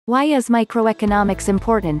Why is microeconomics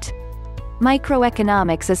important?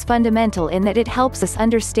 Microeconomics is fundamental in that it helps us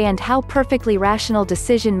understand how perfectly rational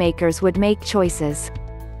decision makers would make choices.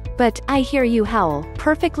 But, I hear you howl,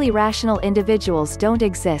 perfectly rational individuals don't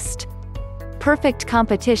exist. Perfect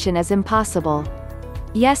competition is impossible.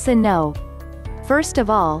 Yes and no. First of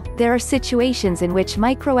all, there are situations in which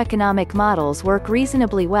microeconomic models work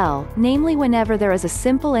reasonably well, namely whenever there is a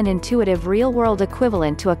simple and intuitive real-world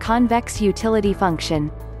equivalent to a convex utility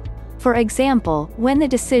function. For example, when the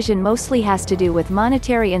decision mostly has to do with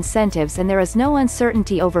monetary incentives and there is no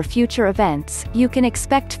uncertainty over future events, you can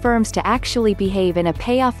expect firms to actually behave in a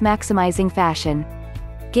payoff-maximizing fashion.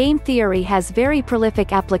 Game theory has very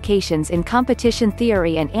prolific applications in competition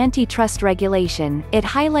theory and antitrust regulation. It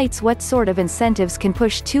highlights what sort of incentives can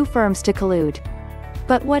push two firms to collude.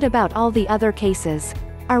 But what about all the other cases?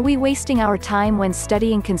 Are we wasting our time when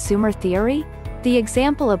studying consumer theory? The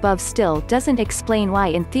example above still doesn't explain why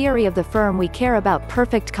in theory of the firm we care about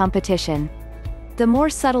perfect competition. The more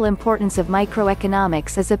subtle importance of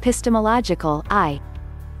microeconomics is epistemological,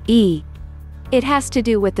 i.e., it has to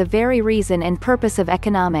do with the very reason and purpose of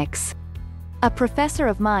economics. A professor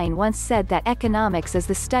of mine once said that economics is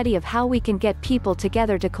the study of how we can get people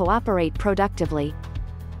together to cooperate productively.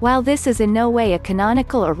 While this is in no way a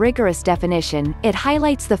canonical or rigorous definition, it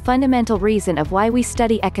highlights the fundamental reason of why we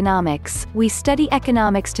study economics. We study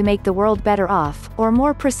economics to make the world better off, or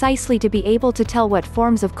more precisely to be able to tell what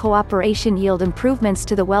forms of cooperation yield improvements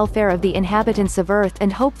to the welfare of the inhabitants of Earth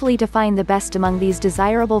and hopefully to find the best among these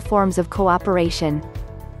desirable forms of cooperation.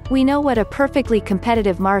 We know what a perfectly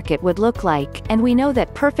competitive market would look like, and we know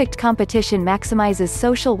that perfect competition maximizes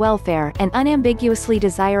social welfare, an unambiguously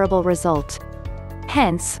desirable result.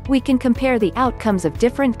 Hence, we can compare the outcomes of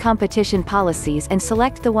different competition policies and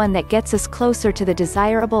select the one that gets us closer to the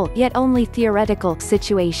desirable, yet only theoretical,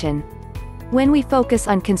 situation. When we focus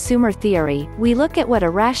on consumer theory, we look at what a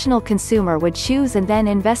rational consumer would choose and then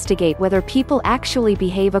investigate whether people actually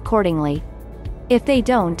behave accordingly. If they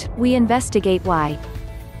don't, we investigate why.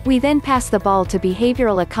 We then pass the ball to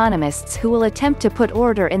behavioral economists who will attempt to put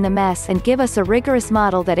order in the mess and give us a rigorous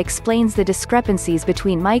model that explains the discrepancies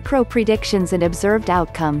between micro-predictions and observed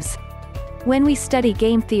outcomes. When we study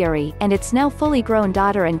game theory, and its now fully grown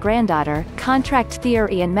daughter and granddaughter, contract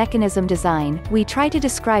theory and mechanism design, we try to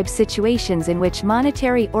describe situations in which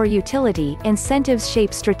monetary or utility incentives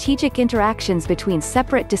shape strategic interactions between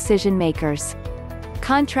separate decision makers.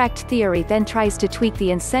 Contract theory then tries to tweak the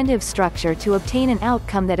incentive structure to obtain an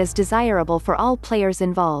outcome that is desirable for all players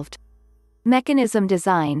involved. Mechanism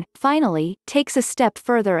design, finally, takes a step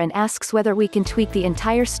further and asks whether we can tweak the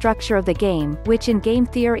entire structure of the game, which in game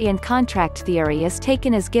theory and contract theory is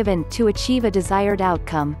taken as given, to achieve a desired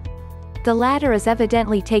outcome. The latter is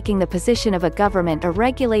evidently taking the position of a government or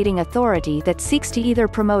regulating authority that seeks to either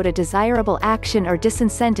promote a desirable action or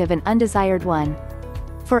disincentive an undesired one.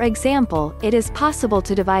 For example, it is possible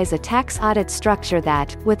to devise a tax audit structure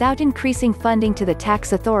that, without increasing funding to the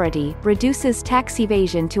tax authority, reduces tax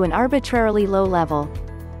evasion to an arbitrarily low level.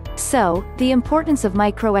 So, the importance of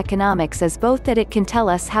microeconomics is both that it can tell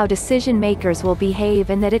us how decision makers will behave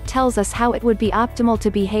and that it tells us how it would be optimal to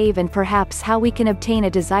behave and perhaps how we can obtain a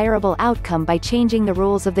desirable outcome by changing the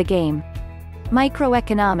rules of the game.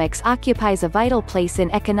 Microeconomics occupies a vital place in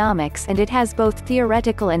economics and it has both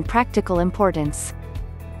theoretical and practical importance.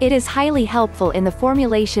 It is highly helpful in the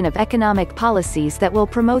formulation of economic policies that will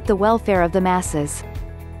promote the welfare of the masses.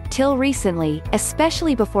 Till recently,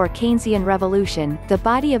 especially before Keynesian revolution, the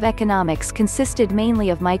body of economics consisted mainly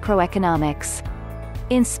of microeconomics.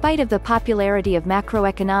 In spite of the popularity of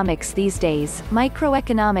macroeconomics these days,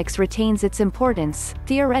 microeconomics retains its importance,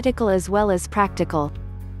 theoretical as well as practical.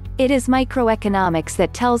 It is microeconomics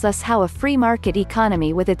that tells us how a free market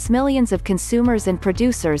economy with its millions of consumers and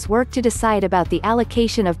producers work to decide about the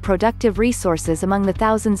allocation of productive resources among the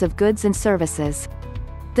thousands of goods and services.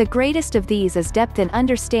 The greatest of these is depth and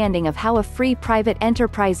understanding of how a free private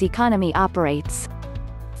enterprise economy operates.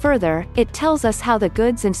 Further, it tells us how the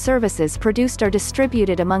goods and services produced are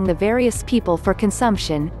distributed among the various people for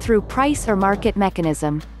consumption, through price or market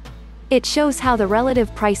mechanism. It shows how the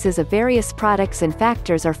relative prices of various products and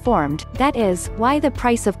factors are formed, that is, why the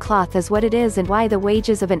price of cloth is what it is and why the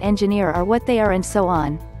wages of an engineer are what they are and so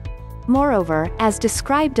on. Moreover, as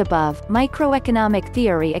described above, microeconomic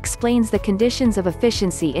theory explains the conditions of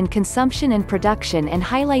efficiency in consumption and production and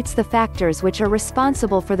highlights the factors which are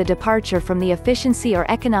responsible for the departure from the efficiency or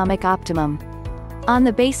economic optimum. On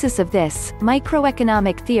the basis of this,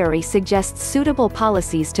 microeconomic theory suggests suitable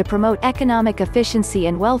policies to promote economic efficiency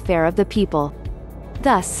and welfare of the people.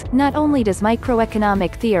 Thus, not only does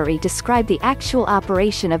microeconomic theory describe the actual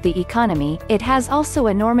operation of the economy, it has also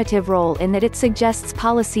a normative role in that it suggests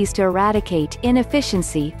policies to eradicate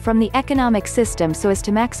inefficiency from the economic system so as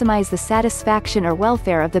to maximize the satisfaction or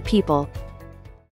welfare of the people.